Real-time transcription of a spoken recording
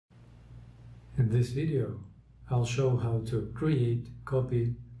In this video, I'll show how to create,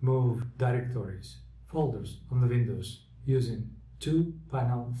 copy, move directories, folders on the Windows using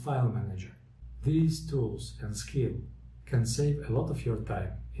two-panel file manager. These tools and skill can save a lot of your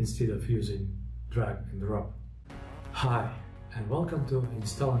time instead of using drag and drop. Hi, and welcome to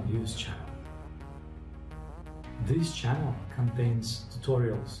InstallAndUse channel. This channel contains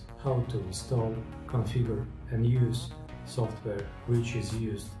tutorials how to install, configure and use software which is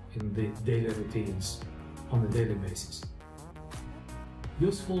used in the daily routines on a daily basis.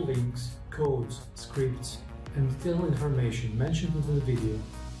 Useful links, codes, scripts and detailed information mentioned in the video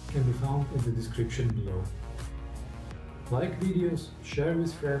can be found in the description below. Like videos, share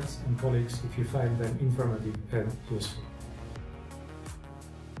with friends and colleagues if you find them informative and useful.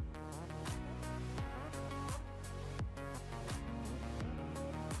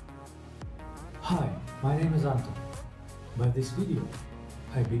 Hi, my name is Anton. By this video,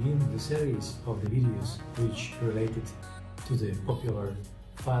 I begin the series of the videos which related to the popular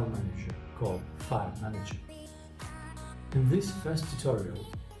file manager called File Manager. In this first tutorial,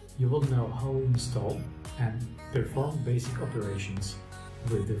 you will know how to install and perform basic operations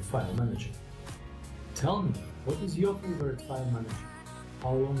with the file manager. Tell me, what is your favorite file manager?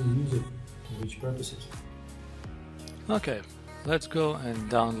 How long you use it and which purposes? Okay, let's go and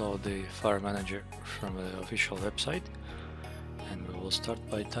download the file manager from the official website, and we will start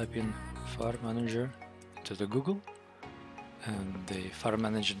by typing file manager to the Google, and the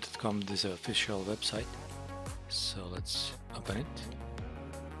filemanager.com is the official website. So let's open it,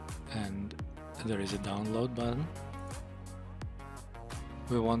 and there is a download button.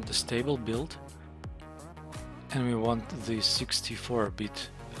 We want a stable build, and we want the 64-bit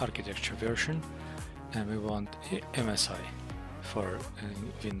architecture version, and we want MSI for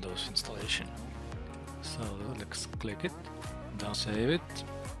Windows installation. So let's click it, save it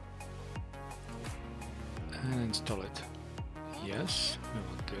and install it. Yes, we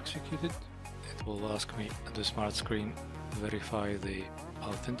want to execute it. It will ask me at the smart screen verify the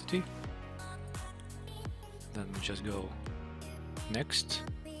identity. Then we just go next.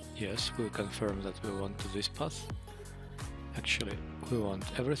 Yes, we confirm that we want to this path. Actually, we want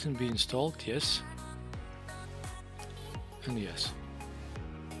everything be installed. Yes, and yes.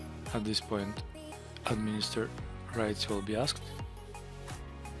 At this point, administrator rights will be asked.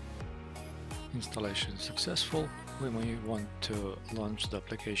 Installation successful. We may want to launch the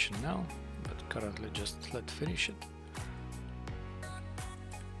application now, but currently just let's finish it.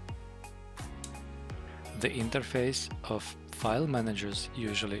 The interface of file managers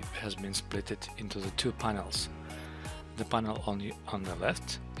usually has been split into the two panels, the panel on the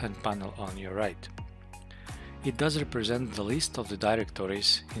left and panel on your right. It does represent the list of the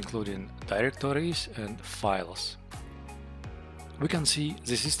directories, including directories and files. We can see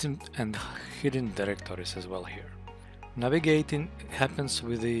the system and hidden directories as well here. Navigating happens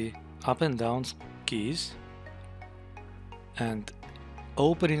with the up and down keys, and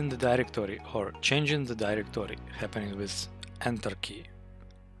opening the directory or changing the directory happening with enter key.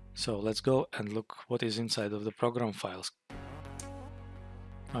 So let's go and look what is inside of the program files.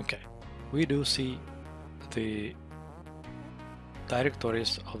 Okay, we do see the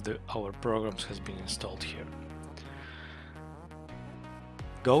directories of our programs has been installed here.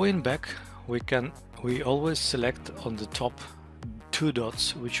 Going back, we always select on the top two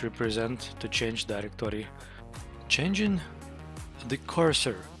dots which represent to change directory. Changing the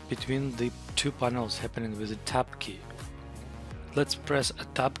cursor between the two panels happening with the tab key. Let's press a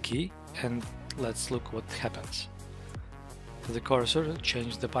tab key and let's look what happens. The cursor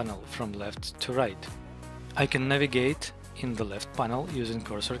changes the panel from left to right. I can navigate in the left panel using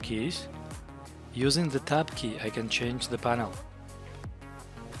cursor keys. Using the tab key, I can change the panel.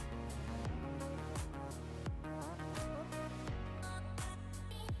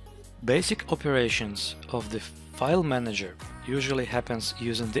 Basic operations of the file manager usually happens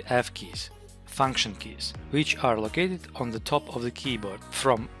using the F keys, function keys, which are located on the top of the keyboard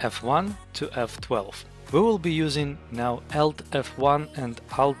from F1 to F12. We will be using now Alt F1 and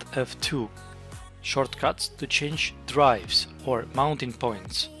Alt F2 shortcuts to change drives or mounting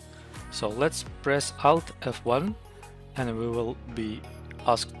points. So let's press Alt F1 and we will be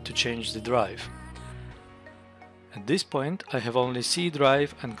asked to change the drive. At this point I have only C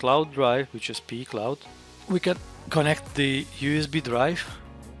drive and cloud drive, which is P cloud. We can connect the USB drive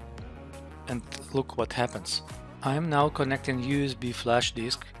and look what happens. I am now connecting USB flash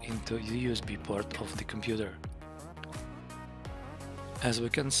disk into the USB port of the computer. As we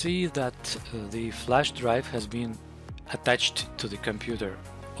can see that the flash drive has been attached to the computer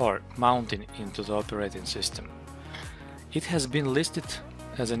or mounted into the operating system. It has been listed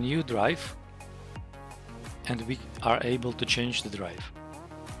as a new drive and we are able to change the drive.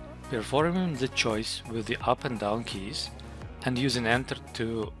 Performing the choice with the up and down keys and using Enter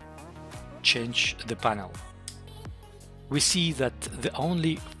to change the panel. We see that the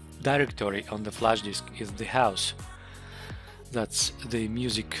only directory on the flash disk is the house. That's the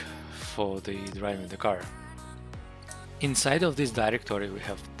music for the driving the car. Inside of this directory we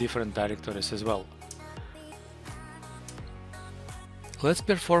have different directories as well. Let's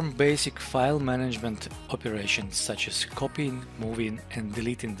perform basic file management operations such as copying, moving and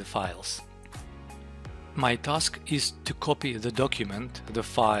deleting the files. My task is to copy the document, the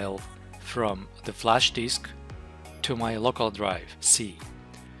file, from the flash disk to my local drive C.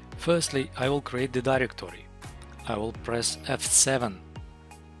 Firstly, I will create the directory. I will press F7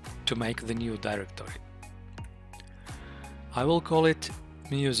 to make the new directory. I will call it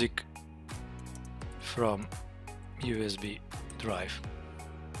music from USB drive.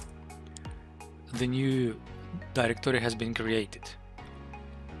 The new directory has been created.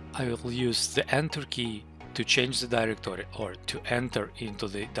 I will use the Enter key to change the directory, or to enter into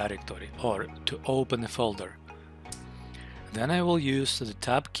the directory, or to open a folder. Then I will use the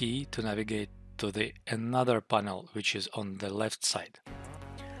Tab key to navigate to the another panel which is on the left side.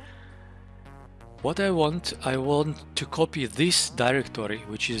 What I want to copy this directory,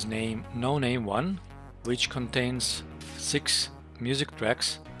 which is name no-name1, which contains 6 music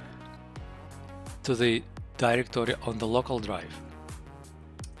tracks, to the directory on the local drive.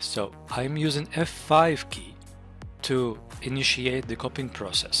 So I'm using F5 key to initiate the copying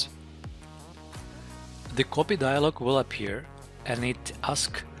process. The copy dialog will appear and it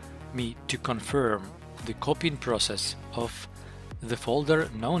asks me to confirm the copying process of the folder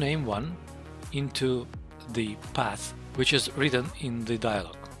no-name1 into the path which is written in the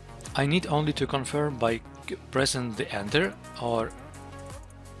dialog. I need only to confirm by pressing the Enter or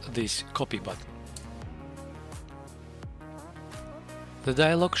this copy button. The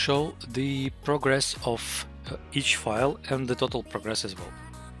dialog shows the progress of each file and the total progress as well.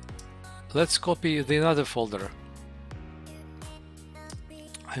 Let's copy the other folder.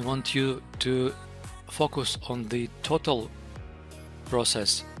 I want you to focus on the total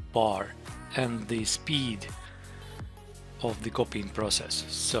process bar and the speed of the copying process.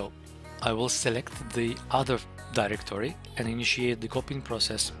 So I will select the other directory and initiate the copying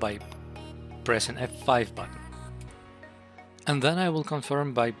process by pressing F5 button. And then I will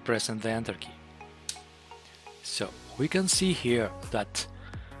confirm by pressing the Enter key. So we can see here that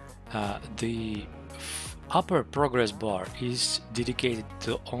the upper progress bar is dedicated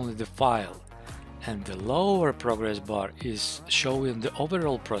to only the file, and the lower progress bar is showing the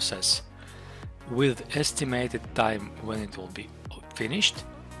overall process with estimated time when it will be finished,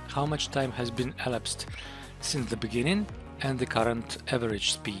 how much time has been elapsed since the beginning, and the current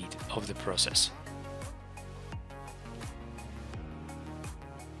average speed of the process.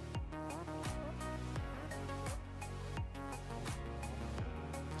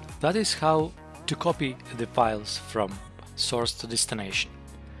 That is how to copy the files from source to destination.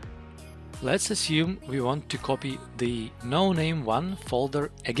 Let's assume we want to copy the no-name1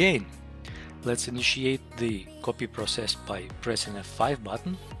 folder again. Let's initiate the copy process by pressing F5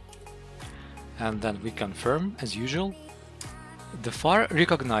 button, and then we confirm as usual. The file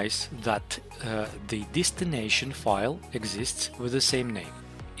recognizes that the destination file exists with the same name.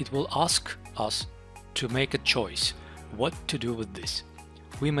 It will ask us to make a choice what to do with this.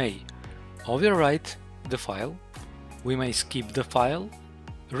 We may overwrite the file, we may skip the file,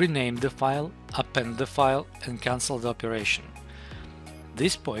 rename the file, append the file and cancel the operation. At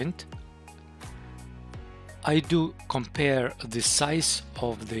this point I do compare the size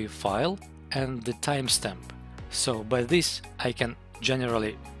of the file and the timestamp. So by this I can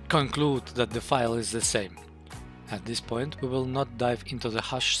generally conclude that the file is the same. At this point we will not dive into the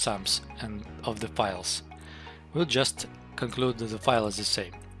hash sums and of the files. We'll just conclude that the file is the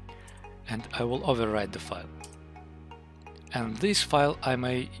same, and I will overwrite the file. And this file I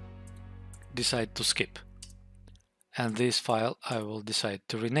may decide to skip, and this file I will decide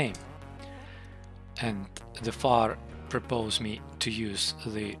to rename, and the file proposes me to use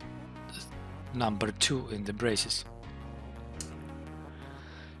the number 2 in the braces.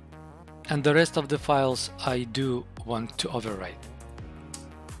 And the rest of the files I do want to overwrite.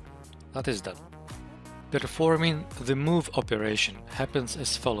 That is done. Performing the move operation happens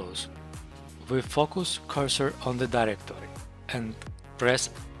as follows. We focus cursor on the directory and press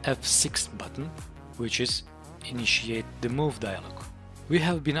F6 button, which is initiate the move dialog. We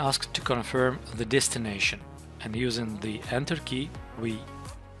have been asked to confirm the destination, and using the Enter key we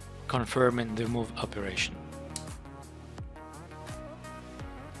confirm the move operation.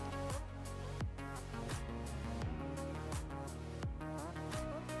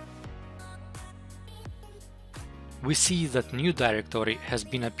 we see that new directory has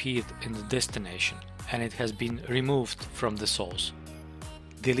been appeared in the destination and it has been removed from the source.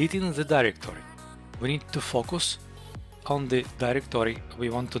 Deleting the directory. We need to focus on the directory we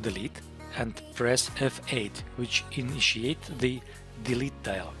want to delete and press F8, which initiates the delete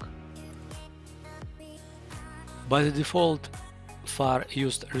dialog. By the default, FAR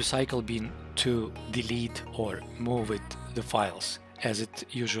used recycle bin to delete or move the files, as it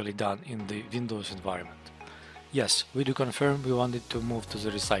usually done in the Windows environment. Yes, we do confirm we wanted to move to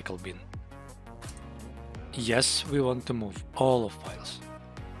the recycle bin. Yes, we want to move all of files.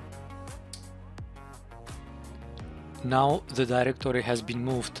 Now the directory has been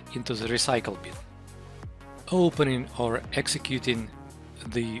moved into the recycle bin. Opening or executing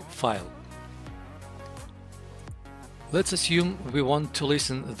the file. Let's assume we want to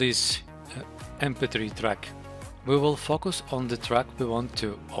listen this MP3 track. We will focus on the track we want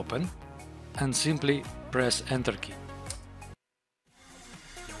to open and simply press Enter key.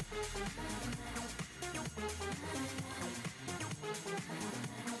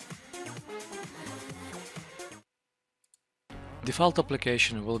 Default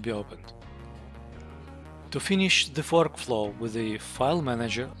application will be opened. To finish the workflow with the file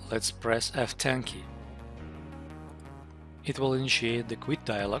manager, let's press F10 key. It will initiate the quit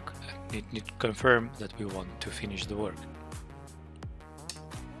dialog and it needs to confirm that we want to finish the work.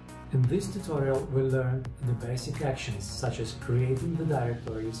 In this tutorial we learned the basic actions such as creating the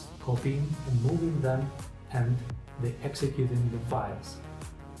directories, copying and moving them, and the executing the files.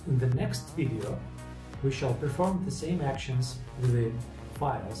 In the next video we shall perform the same actions with the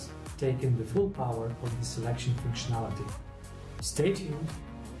files, taking the full power of the selection functionality. Stay tuned